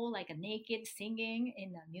all like naked singing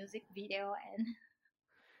in a music video, and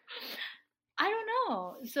I don't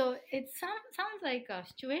know. So it sounds like a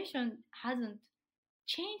situation hasn't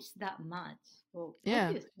changed that much. Well, what do Yeah.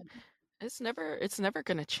 you think? It's never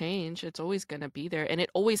going to change. It's always going to be there and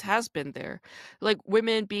it always has been there. Like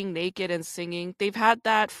women being naked and singing, they've had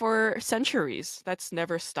that for centuries. That's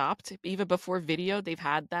never stopped. Even before video, they've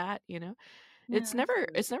had that, you know. Yeah, that's true.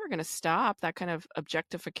 It's never going to stop, that kind of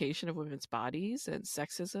objectification of women's bodies and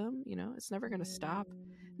sexism, you know. It's never going to stop.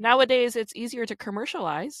 Mm, Nowadays it's easier to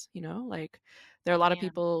commercialize, you know, like there are a lot of yeah.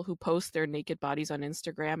 people who post their naked bodies on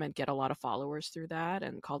Instagram and get a lot of followers through that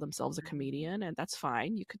and call themselves a Mm. comedian, and that's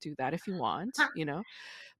fine. You could do that if you want, you know.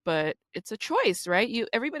 But it's a choice, right? You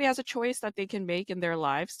Everybody has a choice that they can make in their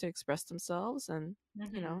lives to express themselves, and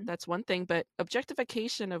you know, Mm-hmm. that's one thing. But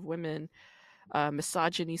objectification of women,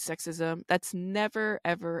 misogyny, sexism, that's never,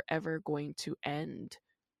 ever, ever going to end.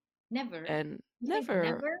 Never. And You think never.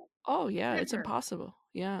 never? Oh, yeah, it's Never. impossible.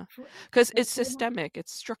 Yeah. For, Because like it's for my, systemic,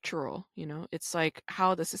 it's structural, you know, it's like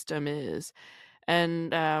how the system is.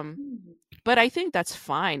 And, mm, but I think that's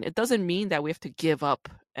fine. It doesn't mean that we have to give up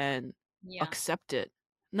and yeah. accept it.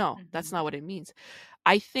 No, that's not Mm-hmm. what it means.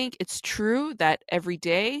 I think it's true that every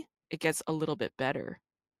day it gets a little bit better.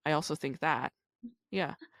 I also think that.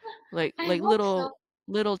 Yeah. I Like hope so.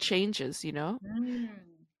 little changes, you know? Mm,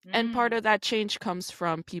 And part mm, of that change comes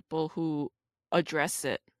from people who address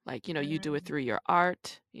it. Like, you know, you do it through mm, your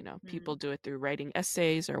art, you know, mm, people do it through writing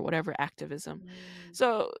essays or whatever activism. mm.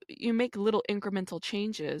 So you make little incremental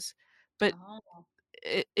changes, but Oh,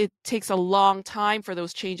 it takes a long time for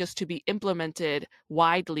those changes to be implemented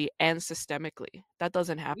widely and systemically. That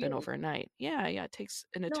doesn't happen really? overnight. Yeah, yeah, it takes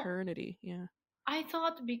an No, eternity. Yeah. I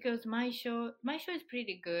thought because my show is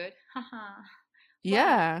pretty good, haha. But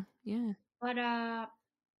Yeah, yeah. but uh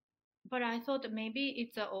but I thought maybe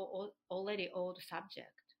it's a already old subject.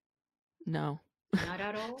 No. Not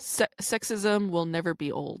at all. Sexism will never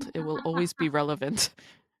be old. It will always be relevant.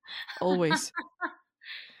 Always.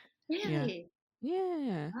 Yeah. Really?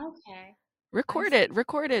 Yeah. Okay. I see. Record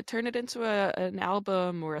it, turn it into an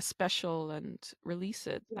album or a special and release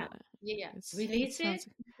it. Yeah. Yeah, yeah. It Release it sounds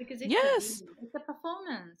because it's a yes, video. It's a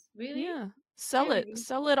performance. Really? yeah. I release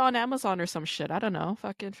Sell it? it on Amazon or some shit. I don't know.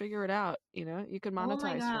 Fucking figure it out. You know, you can Oh my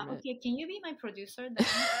monetize God. from it. Okay, can you be my producer then?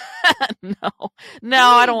 No, no,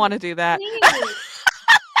 I don't want Please, to do that.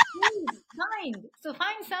 please, please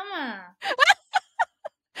find someone.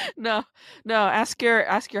 No, no. Ask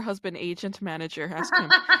your husband, agent, manager. Ask him.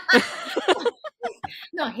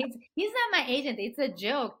 No, he's not my agent. It's a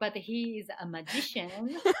joke, but he is a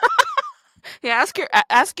magician. Yeah,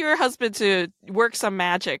 ask your husband to work some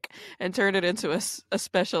magic and turn it into a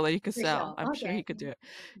special that you could sell. Special. I'm sure he Okay. could do it.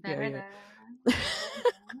 Da Yeah, da yeah. da da da da.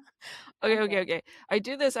 Okay, okay, Okay. okay. I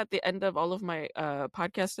do this at the end of all of my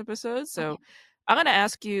podcast episodes. So Okay. I'm gonna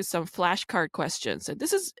ask you some flashcard questions. And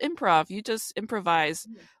this is improv. You just improvise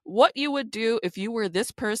Mm. what you would do if you were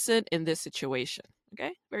this person in this situation.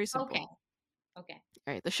 Okay? Very simple. Okay. Okay.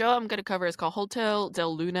 All right. The show I'm gonna cover is called Hotel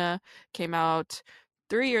del Luna. Came out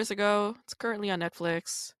 3 years ago. It's currently on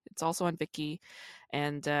Netflix. It's also on Viki.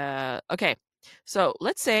 And okay. So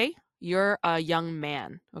let's say you're a young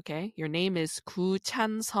man, okay? Your name is Ku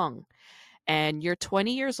Chan Sung and you're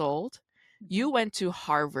 20 years old, Mm-hmm. you went to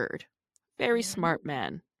Harvard. Very smart Mm-hmm.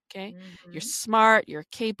 man. Okay. You're Mm-hmm. smart, you're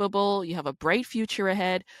capable, you have a bright future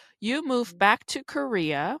ahead. You move back to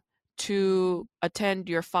Korea Mm-hmm. to attend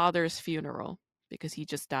your father's funeral because he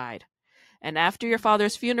just died. And after your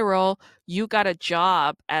father's funeral, you got a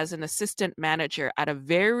job as an assistant manager at a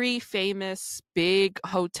very famous big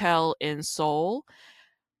hotel in Seoul.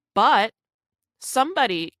 But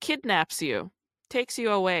somebody kidnaps you, takes you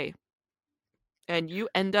away, and you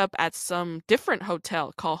end up at some different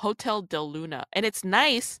hotel called Hotel Del Luna. And it's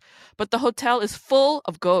nice, but the hotel is full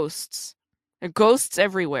of ghosts. There are ghosts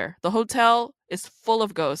everywhere. The hotel is full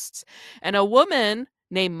of ghosts. And a woman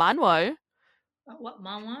named Manuel, What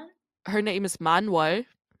mama? her name is Manuel, Okay.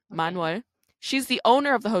 Manuel. She's the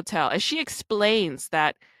owner of the hotel. And she explains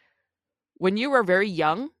that when you were very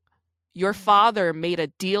young, your Mm-hmm. father made a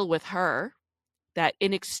deal with her that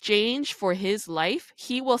in exchange for his life,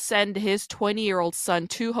 he will send his 20-year-old son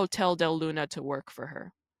to Hotel Del Luna to work for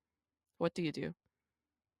her. What do you do?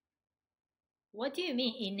 What do you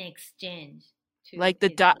mean in exchange to his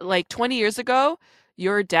life? Like 20 years ago,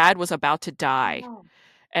 your dad was about to die Oh,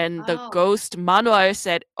 and the oh, ghost Manuel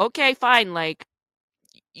said, "Okay, fine, like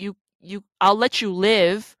you I'll let you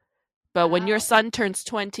live, but when your oh, son turns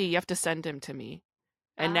 20, you have to send him to me."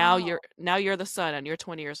 And oh. now you're the son and you're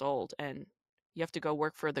 20 years old and you have to go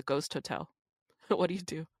work for the ghost hotel. What do you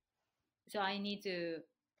do? So I need to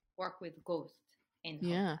work with ghosts in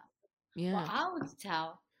Yeah. hotel. Well, Yeah. I would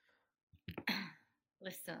tell,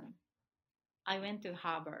 listen, I went to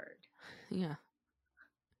Harvard. Yeah.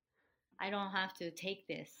 I don't have to take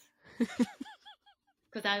this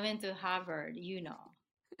because I went to Harvard, you know.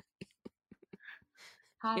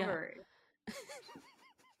 Yeah. Harvard.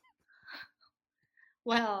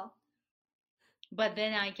 Well, but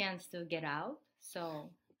then I can still get out.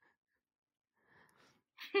 So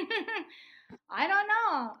I don't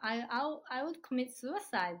know. I would commit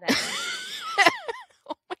suicide then.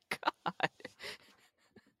 Oh my god.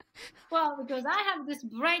 Well, because I have this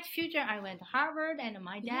bright future. I went to Harvard and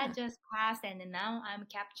my Yeah. dad just passed and now I'm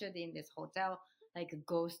captured in this hotel like a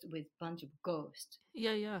ghost with bunch of ghosts.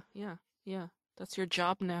 Yeah, yeah, yeah, yeah. That's your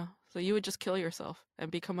job now. So you would just kill yourself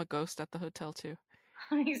and become a ghost at the hotel too.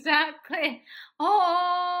 Exactly.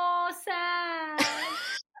 Oh, sad.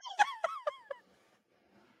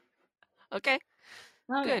 Okay,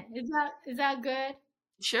 good. Okay. Is that good?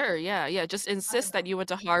 Sure, yeah, yeah. Just I don't insist that know. you went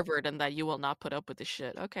to Harvard and that you will not put up with this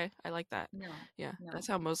shit. Okay, I like that. No. Yeah, that's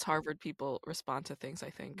No. how most Harvard people respond to things, I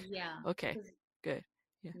think. Yeah. Okay, 'Cause- good.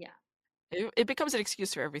 Yeah. yeah. It becomes an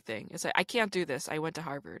excuse for everything. It's like, I can't do this. I went to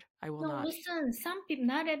Harvard. I will No, not. listen, some people,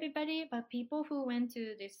 not everybody, but people who went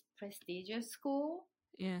to this prestigious school,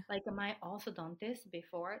 Yeah. like my orthodontist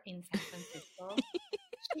before in San Francisco,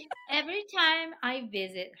 every time I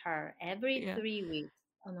visit her, every Yeah. 3 weeks,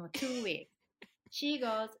 oh no, 2 weeks, she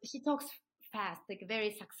talks fast, like a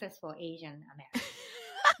very successful Asian American.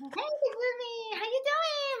 Hey, Kazumi, how you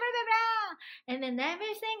doing? Blah, blah, blah. And then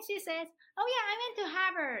everything she says, oh yeah, I went to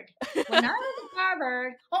Harvard. When I went to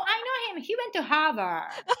Harvard, oh, I know him. He went to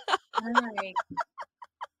Harvard. And I'm like,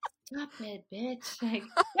 stop it, bitch. Like,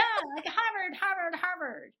 yeah, like Harvard, Harvard,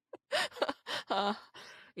 Harvard. Uh,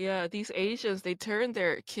 yeah, these Asians, they turn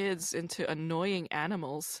their kids into annoying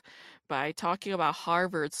animals by talking about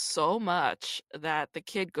Harvard so much that the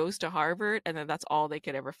kid goes to Harvard and then that's all they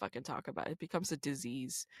could ever fucking talk about. It becomes a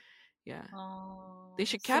disease. Yeah. They Oh,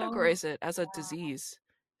 should so categorize it as a disease.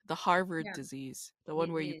 The Harvard yeah, disease, the one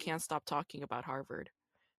it where you is. can't stop talking about Harvard.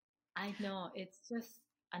 I know it's just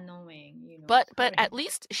annoying, But Sorry. at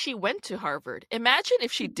least she went to Harvard. Imagine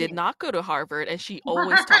if she did Yeah. not go to Harvard and she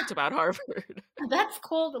always talked about Harvard. That's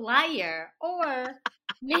called liar, or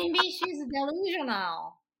maybe she's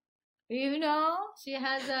delusional. She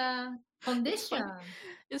has a It's funny. condition.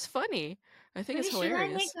 It's funny. I think it's Maybe should I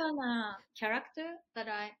make hilarious. an character that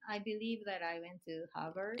I believe that I went to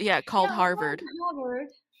Harvard? Yeah, Yeah, called I went Harvard. to Harvard.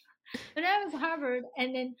 When I was Harvard,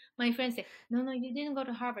 and then my friends say, "No, no, you didn't go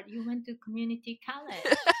to Harvard. You went to community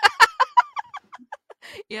college."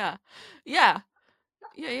 Yeah. Yeah.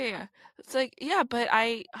 Yeah, yeah, yeah. It's like, yeah, but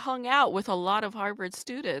I hung out with a lot of Harvard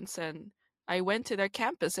students and I went to their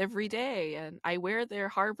campus every day and I wear their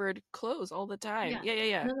Harvard clothes all the time. Yeah, Yeah, yeah,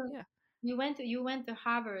 yeah. no, no, Yeah. you went to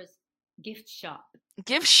Harvard's gift shop.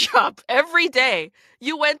 Gift shop every day.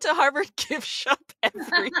 You went to Harvard gift shop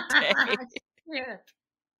every day. Shit.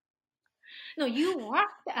 No, you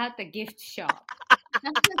worked at the gift shop.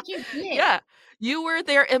 That's what you did. Yeah. You were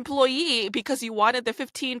their employee because you wanted the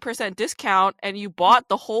 15% discount and you bought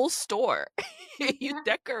the whole store. You Yeah.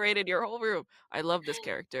 decorated your whole room. I love this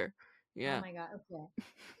character. Oh Yeah. my God. Okay.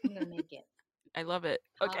 I'm gonna make it. I love it.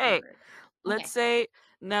 Okay. Harvard. Let's Okay. say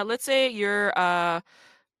let's say you're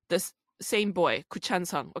the same boy,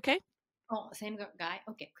 Kuchan-sung, okay? Oh, same guy.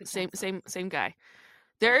 Okay. Same Kuchan-san. same guy.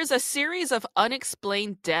 There Okay. is a series of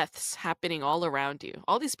unexplained deaths happening all around you.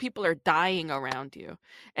 All these people are dying around you,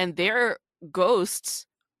 and their ghosts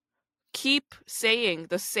keep saying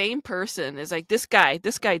the same person is like this guy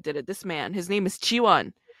did it, this man. His name is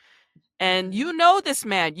Chiwon. And Mm-hmm. you know this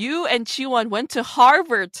man. You and Chiwon went to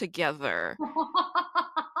Harvard together.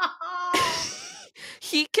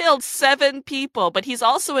 He killed 7 people, but he's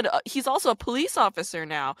also a police officer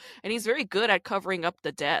now, and he's very good at covering up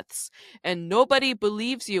the deaths. And nobody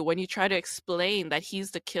believes you when you try to explain that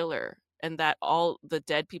he's the killer and that all the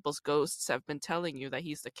dead people's ghosts have been telling you that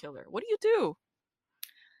he's the killer. What do you do?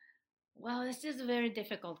 Well, this is a very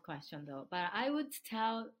difficult question though. But I would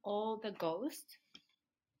tell all the ghosts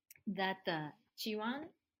that Chiwan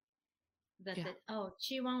Yeah.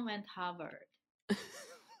 Chiwan went Harvard.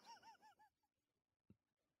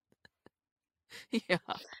 Yeah.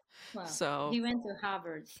 Well, So, he went to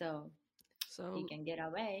Harvard, so he so can get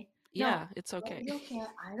away. No, yeah, it's but okay. it's okay.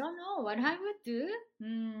 I don't know what I would do.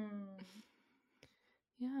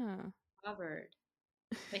 Yeah. Harvard.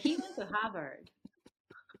 But he went to Harvard.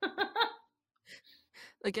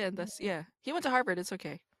 Again, that's yeah. He went to Harvard, it's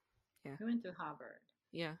okay. Yeah. He went to Harvard.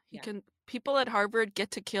 Yeah. He Yeah. can people at Harvard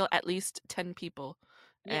get to kill at least 10 people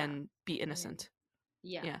Yeah. and be I mean, innocent.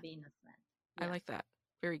 yeah, Yeah. be innocent. I Yeah. like that.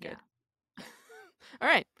 Very Yeah. good. Yeah. All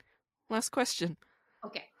right. Last question.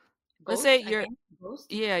 Okay. Let's say Ghost you're again?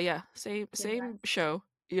 Ghost? yeah, yeah. Same Same same show.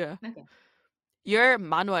 Yeah. guy? Okay. You're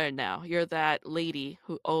Manuel now. You're that lady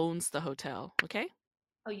who owns the hotel, okay?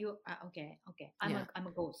 Oh, you okay, okay. Yeah. I'm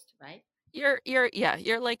a ghost, right? You're yeah,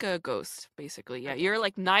 you're like a ghost basically. Yeah. Okay. You're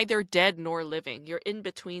like neither dead nor living. You're in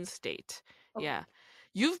between state. Okay. Yeah.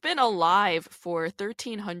 You've been alive for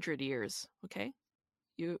 1300 years, okay?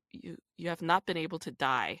 You have not been able to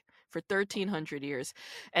die for Okay. 1300 years.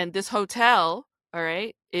 And this hotel, all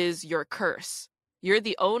right, is your curse. You're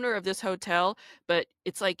the owner of this hotel, but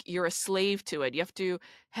it's like you're a slave to it. You have to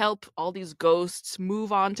help all these ghosts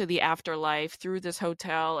move on to the afterlife through this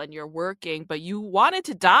hotel, and you're working, but you wanted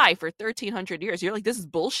to die for 1300 years. You're like, this is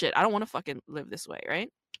bullshit. I don't want to fucking live this way, right?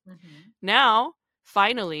 Mm-hmm. Now,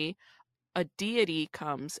 finally, a deity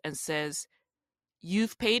comes and says,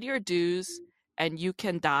 you've paid your dues and you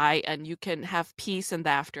can die and you can have peace in the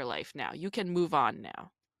afterlife now. You can move on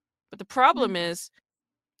now. But the problem Mm-hmm. is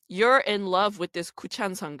you're in love with this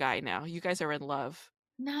Kuchan-san guy now. You guys are in love.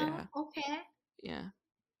 Now, Yeah. okay. Yeah.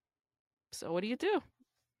 So what do you do?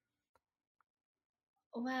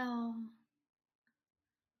 Well,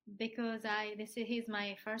 because he's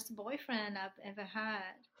my first boyfriend I've ever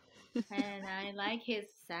had, and I like his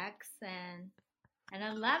sex, and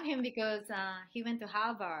I love him because he went to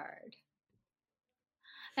Harvard,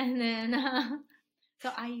 and then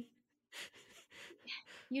so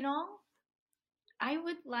you know, I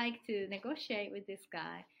would like to negotiate with this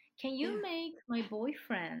guy. Can Yeah. you make my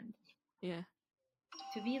boyfriend Yeah.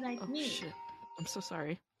 to be like Oh me? shit. I'm so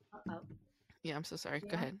sorry. Uh-oh. Yeah, I'm so sorry. Go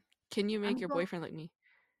Yeah, ahead. Can you make I'm your so boyfriend like me?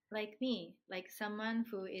 like me, like someone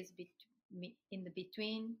who is in the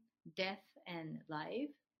between death and life,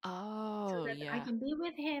 so Oh, that I yeah. can be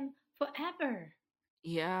with him forever.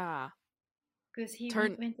 Yeah. Because he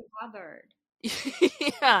Turn went to Harvard.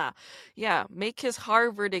 yeah. Yeah, make his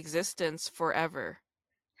Harvard existence forever.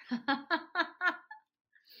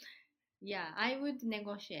 Yeah, I would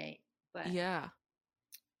negotiate, but Yeah.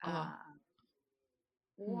 Oh. uh,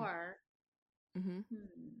 Hmm. or Mhm.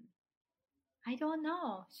 hmm, I don't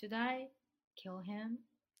know. Should I kill him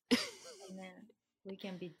and then we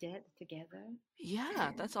can be dead together?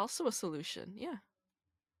 Yeah, that's also a solution. Yeah.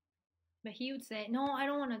 But he would say, "No, I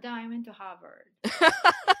don't want to die. I went to Harvard."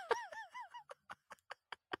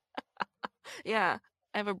 Yeah.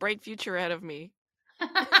 I have a bright future ahead of me.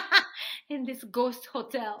 In this ghost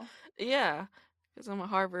hotel. Yeah. Because I'm a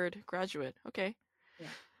Harvard graduate. Okay. Yeah.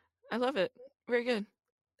 I love it. Very good.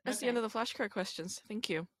 That's the end Okay. of the flashcard questions. Thank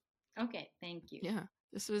you. Okay. Thank you. Yeah.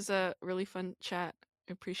 This was a really fun chat.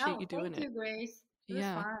 I appreciate you Oh, doing thank it. you, Grace. It was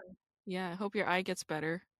Yeah. fun. Yeah. I hope your eye gets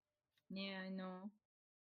better. Yeah, I know.